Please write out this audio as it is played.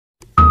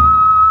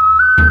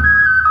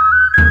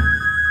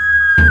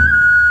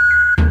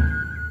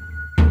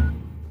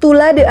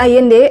Kota de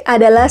Allende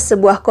adalah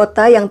sebuah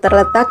kota yang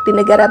terletak di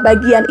negara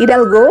bagian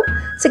Hidalgo,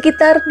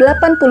 sekitar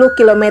 80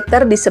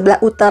 km di sebelah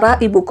utara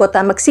ibu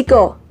kota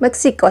Meksiko,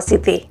 Mexico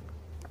City.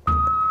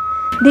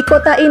 Di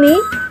kota ini,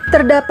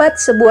 terdapat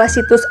sebuah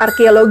situs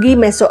arkeologi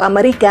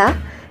Mesoamerika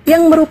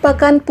yang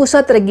merupakan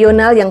pusat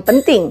regional yang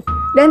penting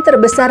dan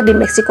terbesar di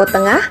Meksiko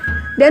Tengah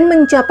dan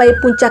mencapai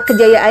puncak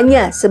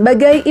kejayaannya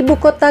sebagai ibu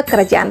kota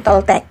Kerajaan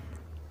Toltec.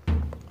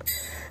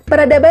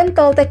 Peradaban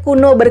Toltec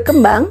kuno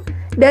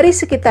berkembang dari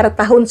sekitar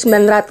tahun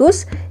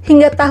 900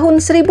 hingga tahun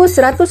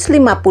 1150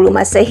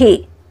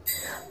 Masehi.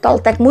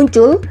 Toltec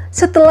muncul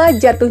setelah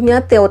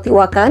jatuhnya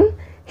Teotihuacan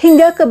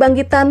hingga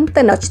kebangkitan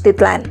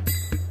Tenochtitlan.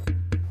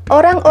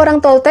 Orang-orang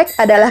Toltec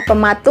adalah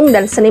pematung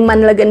dan seniman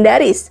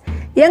legendaris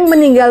yang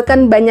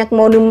meninggalkan banyak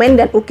monumen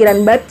dan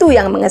ukiran batu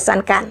yang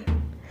mengesankan.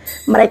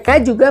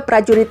 Mereka juga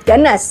prajurit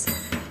ganas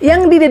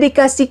yang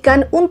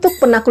didedikasikan untuk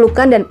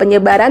penaklukan dan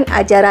penyebaran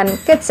ajaran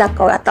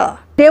Quetzalcoatl,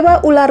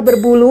 dewa ular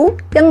berbulu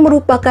yang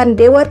merupakan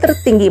dewa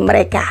tertinggi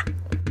mereka.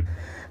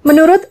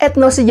 Menurut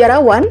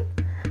etnosejarawan,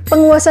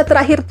 penguasa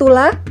terakhir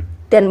Tula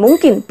dan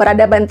mungkin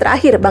peradaban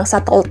terakhir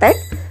bangsa Toltec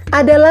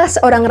adalah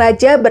seorang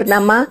raja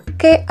bernama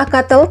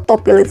Quetzalcoatl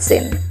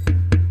Topilitzin.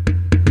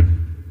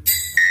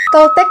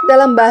 Toltec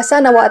dalam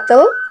bahasa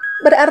Nahuatl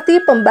berarti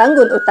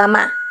pembangun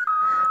utama.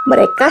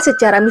 Mereka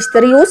secara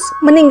misterius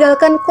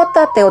meninggalkan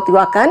kota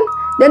Teotihuacan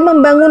dan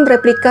membangun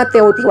replika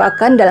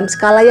Teotihuacan dalam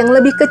skala yang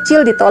lebih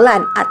kecil di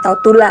Tollan atau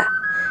Tula,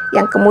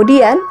 yang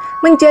kemudian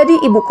menjadi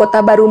ibu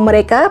kota baru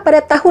mereka pada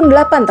tahun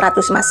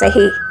 800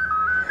 Masehi.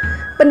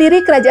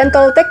 Pendiri kerajaan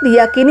Toltec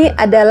diyakini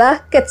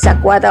adalah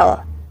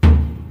Quetzalcoatl.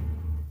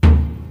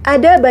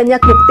 Ada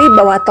banyak bukti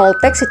bahwa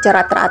Toltec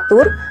secara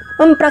teratur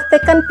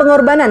mempraktekkan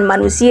pengorbanan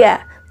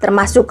manusia,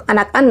 termasuk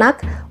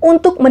anak-anak,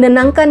 untuk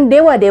menenangkan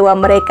dewa-dewa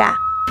mereka.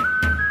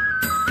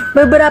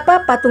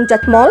 Beberapa patung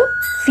catmol,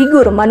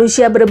 figur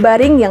manusia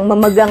berbaring yang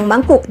memegang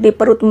mangkuk di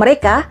perut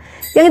mereka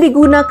yang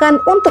digunakan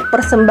untuk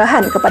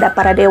persembahan kepada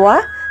para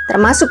dewa,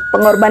 termasuk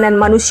pengorbanan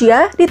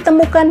manusia,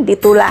 ditemukan di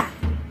Tula.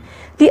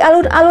 Di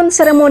alun-alun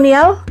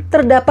seremonial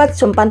terdapat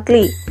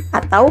sumpantli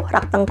atau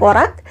rak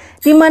tengkorak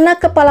di mana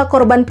kepala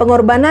korban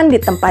pengorbanan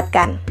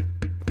ditempatkan.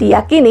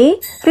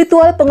 Diyakini,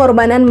 ritual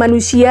pengorbanan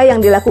manusia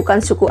yang dilakukan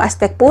suku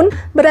Aztec pun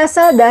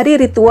berasal dari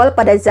ritual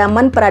pada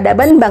zaman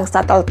peradaban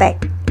bangsa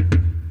Toltec.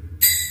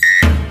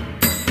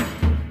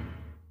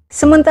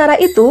 Sementara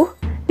itu,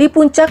 di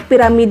puncak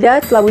piramida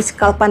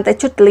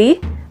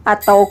Tlahuizcalpantecutli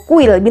atau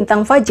kuil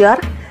bintang fajar,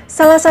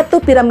 salah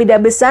satu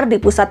piramida besar di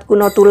pusat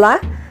kuno Tula,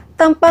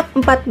 tampak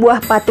 4 buah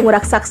patung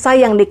raksasa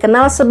yang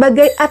dikenal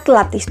sebagai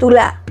Atlantis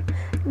Tula,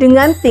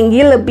 dengan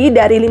tinggi lebih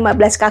dari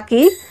 15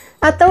 kaki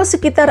atau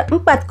sekitar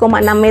 4,6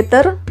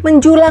 meter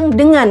menjulang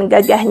dengan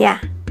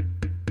gagahnya.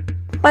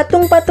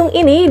 Patung-patung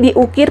ini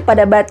diukir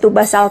pada batu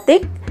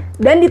basaltik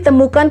dan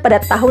ditemukan pada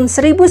tahun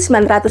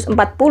 1940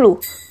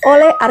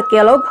 oleh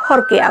arkeolog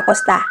Jorge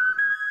Acosta.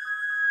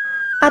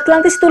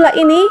 Atlantis Tula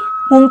ini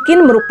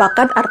mungkin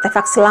merupakan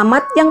artefak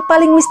selamat yang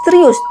paling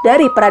misterius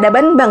dari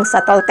peradaban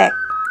bangsa Toltec.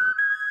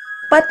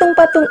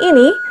 Patung-patung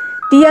ini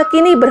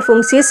diyakini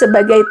berfungsi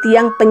sebagai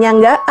tiang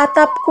penyangga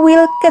atap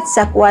kuil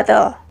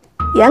Quetzalcoatl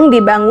yang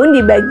dibangun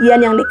di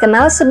bagian yang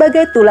dikenal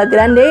sebagai Tula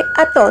Grande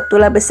atau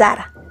Tula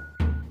Besar.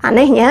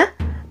 Anehnya,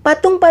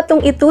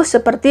 patung-patung itu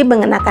seperti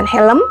mengenakan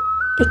helm,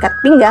 ikat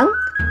pinggang,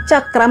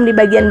 cakram di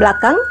bagian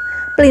belakang,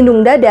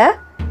 pelindung dada,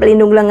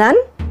 pelindung lengan,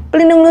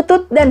 pelindung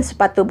lutut, dan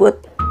sepatu boot.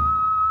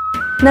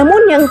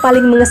 Namun yang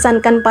paling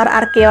mengesankan para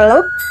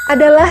arkeolog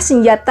adalah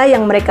senjata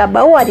yang mereka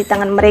bawa di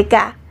tangan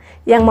mereka,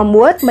 yang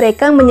membuat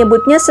mereka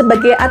menyebutnya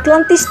sebagai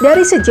Atlantis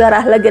dari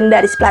sejarah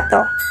legendaris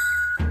Plato.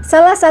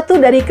 Salah satu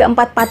dari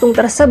keempat patung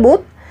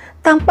tersebut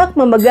tampak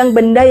memegang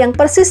benda yang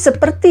persis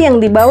seperti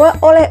yang dibawa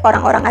oleh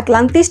orang-orang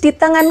Atlantis di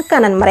tangan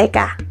kanan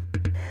mereka.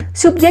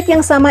 Subjek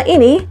yang sama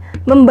ini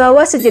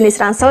membawa sejenis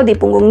ransel di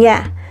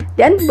punggungnya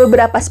dan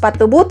beberapa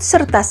sepatu boot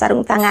serta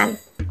sarung tangan.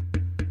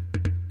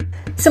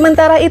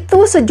 Sementara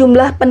itu,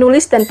 sejumlah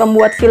penulis dan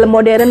pembuat film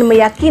modern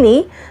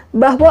meyakini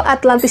bahwa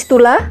Atlantis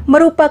Tula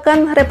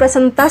merupakan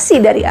representasi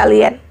dari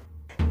alien.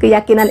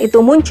 Keyakinan itu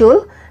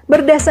muncul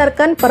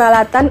berdasarkan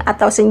peralatan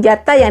atau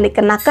senjata yang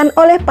dikenakan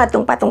oleh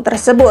patung-patung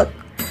tersebut,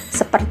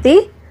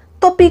 seperti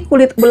topi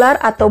kulit ular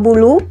atau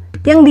bulu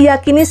yang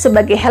diyakini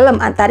sebagai helm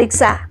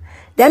antariksa,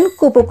 dan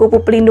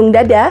kupu-kupu pelindung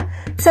dada,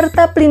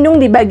 serta pelindung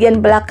di bagian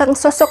belakang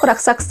sosok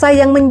raksasa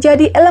yang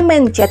menjadi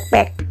elemen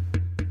jetpack.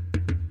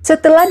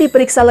 Setelah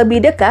diperiksa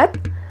lebih dekat,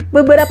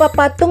 beberapa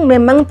patung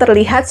memang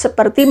terlihat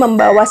seperti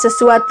membawa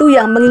sesuatu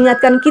yang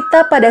mengingatkan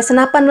kita pada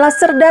senapan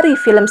laser dari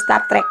film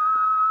Star Trek.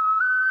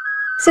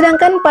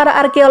 Sedangkan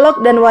para arkeolog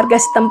dan warga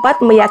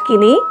setempat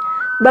meyakini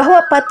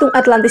bahwa patung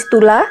Atlantis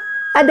Tula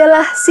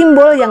adalah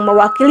simbol yang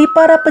mewakili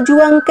para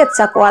pejuang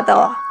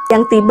Quetzalcoatl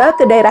yang tiba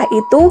ke daerah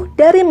itu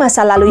dari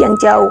masa lalu yang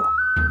jauh.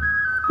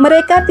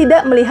 Mereka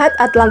tidak melihat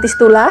Atlantis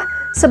Tula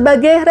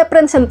sebagai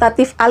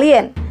representatif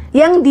alien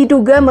yang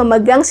diduga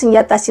memegang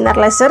senjata sinar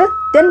laser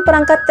dan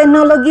perangkat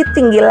teknologi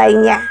tinggi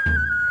lainnya.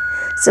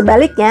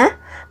 Sebaliknya,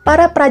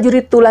 para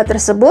prajurit Tula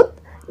tersebut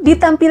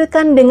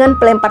ditampilkan dengan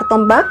pelempar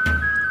tombak,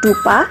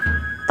 dupa,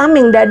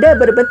 tameng dada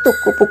berbentuk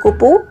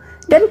kupu-kupu,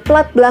 dan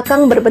plat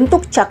belakang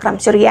berbentuk cakram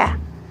surya.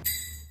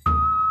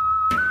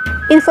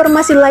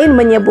 Informasi lain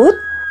menyebut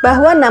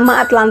bahwa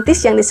nama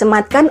Atlantis yang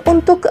disematkan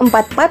untuk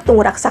keempat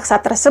patung raksasa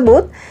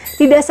tersebut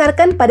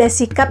didasarkan pada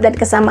sikap dan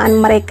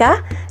kesamaan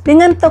mereka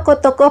dengan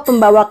tokoh-tokoh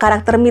pembawa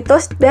karakter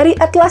mitos dari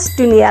Atlas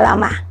dunia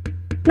lama.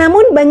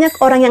 Namun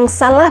banyak orang yang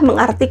salah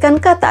mengartikan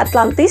kata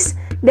Atlantis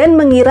dan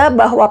mengira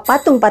bahwa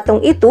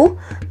patung-patung itu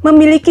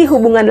memiliki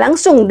hubungan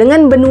langsung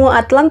dengan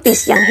benua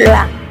Atlantis yang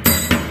hilang.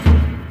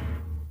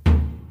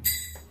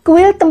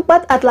 Kuil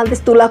tempat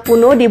Atlantis Tula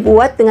kuno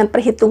dibuat dengan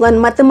perhitungan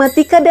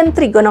matematika dan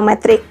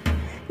trigonometrik,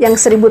 yang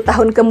 1000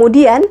 tahun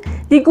kemudian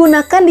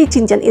digunakan di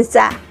Chichen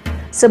Itza,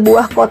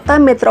 sebuah kota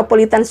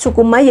metropolitan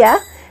suku Maya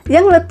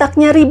yang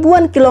letaknya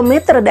ribuan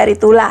kilometer dari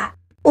Tula,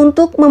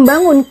 untuk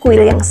membangun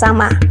kuil yang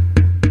sama.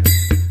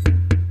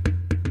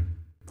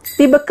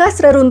 Di bekas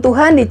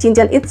reruntuhan di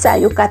Chichen Itza,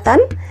 Yucatan,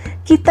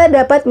 kita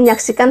dapat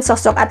menyaksikan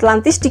sosok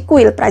Atlantis di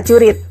kuil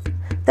prajurit,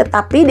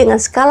 tetapi dengan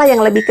skala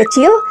yang lebih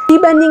kecil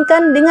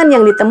dibandingkan dengan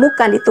yang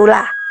ditemukan di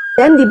Tula,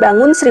 dan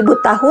dibangun 1000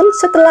 tahun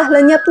setelah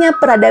lenyapnya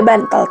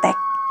peradaban Toltec.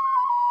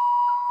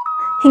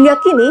 Hingga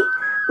kini,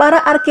 para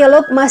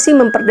arkeolog masih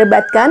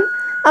memperdebatkan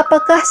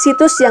apakah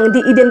situs yang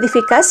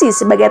diidentifikasi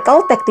sebagai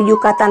Toltec di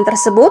Yucatan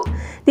tersebut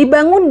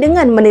dibangun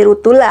dengan meniru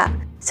Tula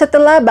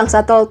setelah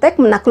bangsa Toltec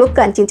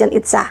menaklukkan Chichen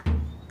Itza.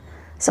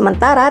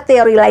 Sementara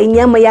teori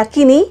lainnya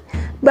meyakini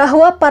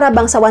bahwa para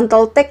bangsawan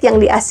Toltec yang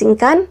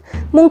diasingkan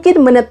mungkin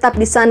menetap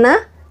di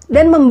sana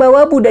dan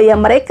membawa budaya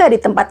mereka di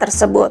tempat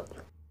tersebut.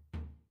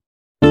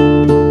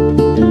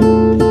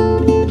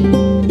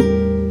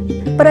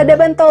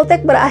 Peradaban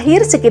Toltec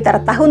berakhir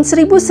sekitar tahun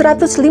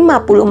 1150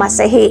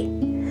 Masehi.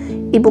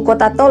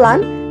 Ibukota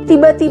Tollan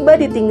tiba-tiba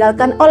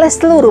ditinggalkan oleh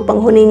seluruh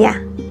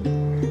penghuninya.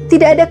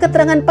 Tidak ada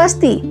keterangan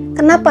pasti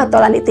kenapa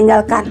Tollan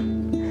ditinggalkan,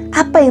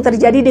 apa yang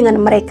terjadi dengan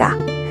mereka,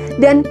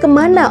 dan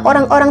kemana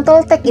orang-orang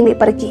Toltec ini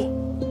pergi.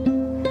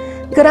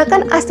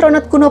 Gerakan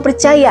astronot kuno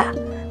percaya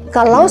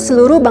kalau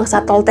seluruh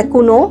bangsa Toltec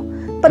kuno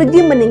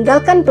pergi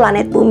meninggalkan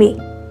planet bumi.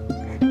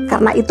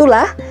 Karena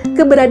itulah,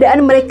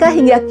 keberadaan mereka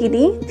hingga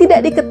kini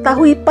tidak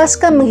diketahui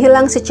pasca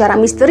menghilang secara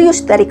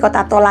misterius dari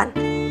kota Tollan.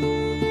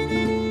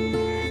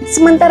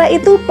 Sementara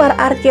itu, para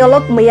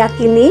arkeolog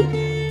meyakini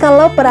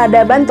kalau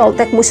peradaban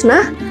Toltec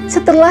musnah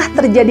setelah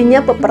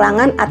terjadinya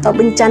peperangan atau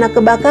bencana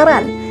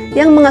kebakaran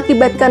yang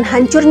mengakibatkan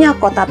hancurnya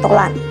kota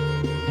Tollan.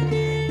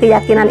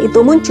 Keyakinan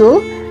itu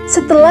muncul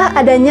setelah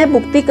adanya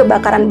bukti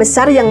kebakaran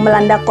besar yang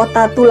melanda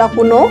kota Tula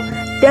kuno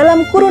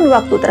dalam kurun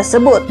waktu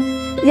tersebut,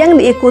 yang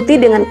diikuti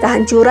dengan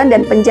kehancuran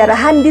dan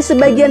penjarahan di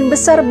sebagian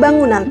besar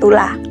bangunan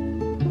Tula.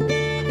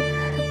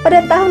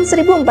 Pada tahun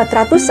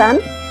 1400-an,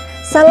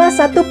 salah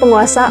satu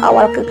penguasa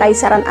awal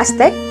kekaisaran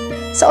Aztec,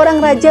 seorang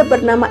raja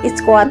bernama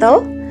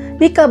Quetzalcoatl,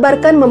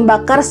 dikabarkan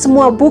membakar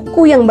semua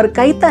buku yang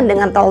berkaitan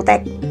dengan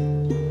Toltec.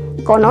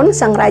 Konon,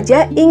 sang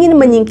raja ingin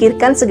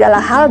menyingkirkan segala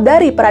hal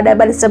dari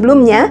peradaban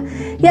sebelumnya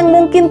yang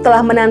mungkin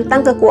telah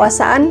menantang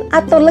kekuasaan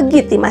atau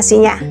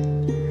legitimasinya.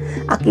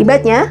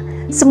 Akibatnya,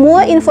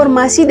 semua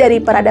informasi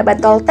dari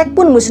peradaban Toltec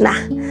pun musnah,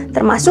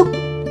 termasuk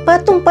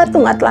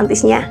patung-patung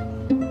Atlantisnya.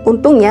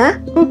 Untungnya,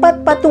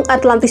 4 patung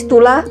Atlantis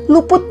Tula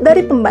luput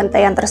dari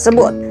pembantaian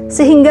tersebut,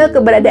 sehingga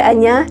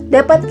keberadaannya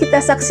dapat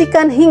kita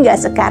saksikan hingga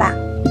sekarang.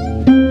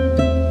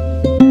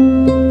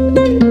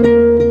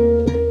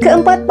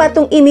 Keempat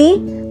patung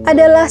ini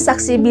adalah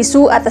saksi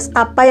bisu atas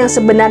apa yang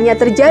sebenarnya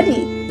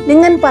terjadi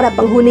dengan para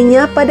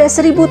penghuninya pada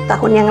 1000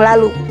 tahun yang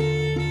lalu.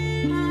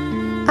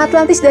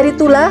 Atlantis dari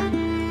Tula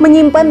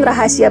menyimpan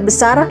rahasia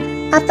besar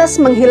atas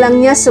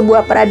menghilangnya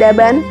sebuah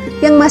peradaban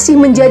yang masih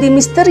menjadi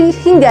misteri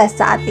hingga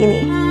saat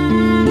ini.